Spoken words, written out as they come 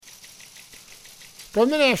From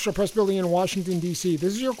the National Press Building in Washington, D.C.,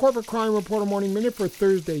 this is your Corporate Crime Reporter Morning Minute for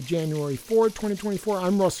Thursday, January 4, 2024.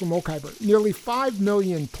 I'm Russell Mokhiber. Nearly 5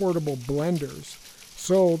 million portable blenders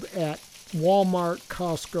sold at Walmart,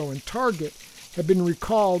 Costco, and Target have been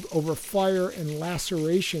recalled over fire and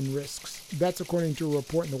laceration risks. That's according to a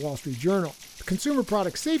report in the Wall Street Journal. The Consumer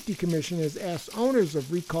Product Safety Commission has asked owners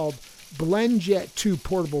of recalled BlendJet 2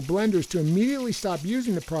 portable blenders to immediately stop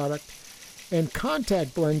using the product and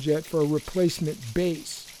contact BlendJet for a replacement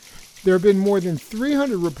base. There have been more than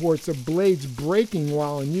 300 reports of blades breaking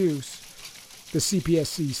while in use, the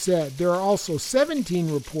CPSC said. There are also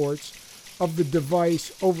 17 reports of the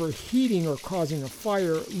device overheating or causing a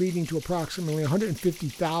fire, leading to approximately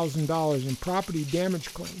 $150,000 in property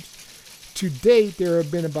damage claims. To date, there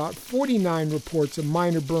have been about 49 reports of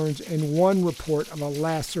minor burns and 1 report of a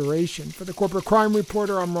laceration. For the Corporate Crime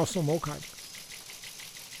Reporter, I'm Russell Mokhiber.